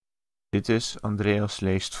Dit is Andreas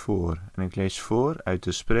leest voor en ik lees voor uit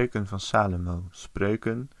de Spreuken van Salomo,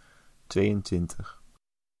 Spreuken 22.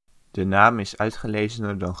 De naam is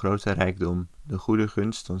uitgelezener dan grote rijkdom, de goede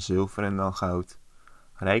gunst dan zilver en dan goud.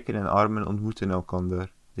 Rijken en armen ontmoeten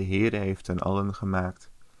elkander, de Heere heeft hen allen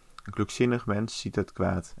gemaakt. Een kloekzinnig mens ziet het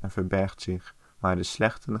kwaad en verbergt zich, maar de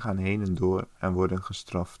slechten gaan heen en door en worden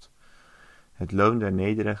gestraft. Het loon der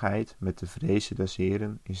nederigheid met de vrezen des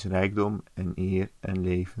Heeren is rijkdom en eer en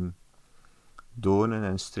leven. Doornen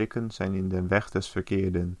en strikken zijn in den weg des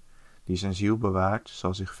verkeerden. Die zijn ziel bewaart,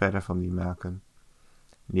 zal zich verre van die maken.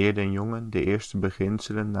 Leer den jongen de eerste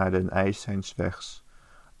beginselen naar den eis zijns wegs.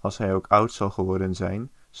 Als hij ook oud zal geworden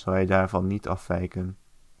zijn, zal hij daarvan niet afwijken.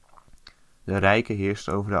 De rijke heerst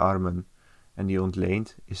over de armen, en die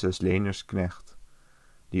ontleent is des leners knecht.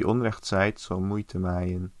 Die onrecht zaait zal moeite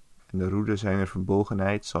maaien, en de roede zijner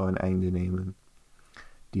verbolgenheid zal een einde nemen.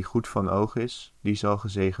 Die goed van oog is, die zal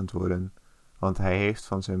gezegend worden, want hij heeft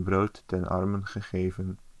van zijn brood den armen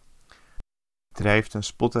gegeven. Drijft een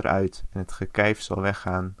spotter uit, en het gekijf zal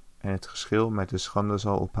weggaan, en het geschil met de schande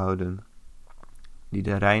zal ophouden. Die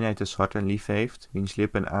de reinheid des harten lief heeft, wiens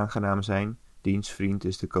lippen aangenaam zijn, diens vriend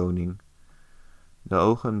is de koning. De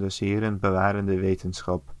ogen des Heeren bewaren de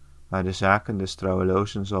wetenschap, maar de zaken des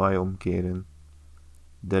trouwelozen zal hij omkeren.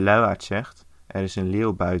 De luiaard zegt, er is een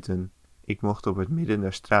leeuw buiten, ik mocht op het midden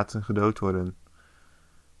der straten gedood worden.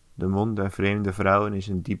 De mond der vreemde vrouwen is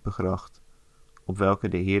een diepe gracht, op welke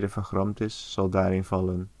de Heere vergramd is, zal daarin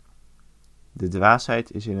vallen. De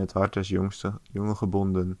dwaasheid is in het hart des jongen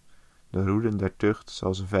gebonden, de roeden der tucht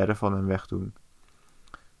zal ze verre van hem wegdoen.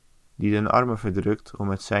 Die den arme verdrukt om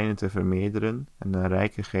het zijne te vermeerderen en den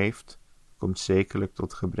rijke geeft, komt zekerlijk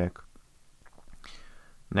tot gebrek.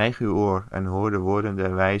 Neig uw oor en hoor de woorden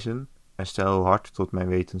der wijzen en stel uw hart tot mijn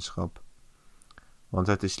wetenschap. Want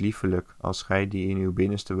het is liefelijk als gij die in uw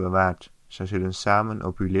binnenste bewaart, zij zullen samen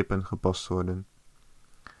op uw lippen gepast worden.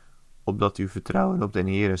 Opdat uw vertrouwen op den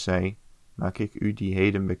Heere zij, maak ik u die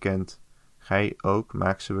heden bekend, gij ook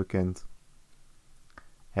maak ze bekend.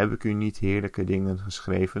 Heb ik u niet heerlijke dingen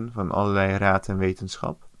geschreven van allerlei raad en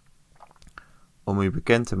wetenschap? Om u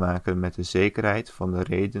bekend te maken met de zekerheid van de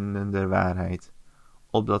redenen der waarheid,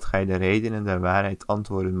 opdat gij de redenen der waarheid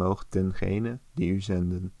antwoorden moogt dengene die u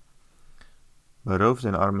zenden. Beroof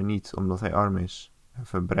den arme niet, omdat hij arm is, en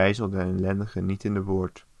verbrijzel den ellendige niet in de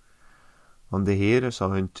boord. Want de Heere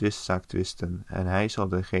zal hun twistzaak twisten, en hij zal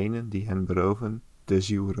degenen die hen beroven, de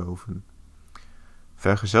ziel roven.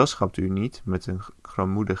 Vergezelschapt u niet met een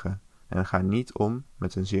grammoedige, en ga niet om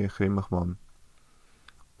met een zeer grimmig man,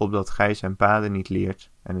 opdat gij zijn paden niet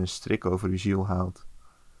leert en een strik over uw ziel haalt.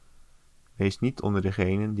 Wees niet onder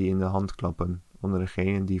degenen die in de hand klappen, onder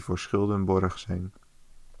degenen die voor schulden borg zijn.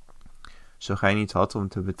 Zo gij niet had om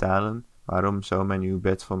te betalen, waarom zou men uw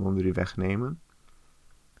bed van onder u wegnemen?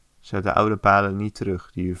 Zet de oude paden niet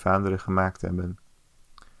terug, die uw vaderen gemaakt hebben.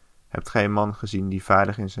 Hebt gij een man gezien die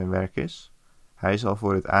vaardig in zijn werk is? Hij zal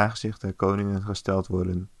voor het aangezicht der koningen gesteld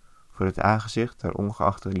worden. Voor het aangezicht der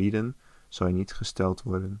ongeachte lieden zal hij niet gesteld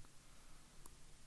worden.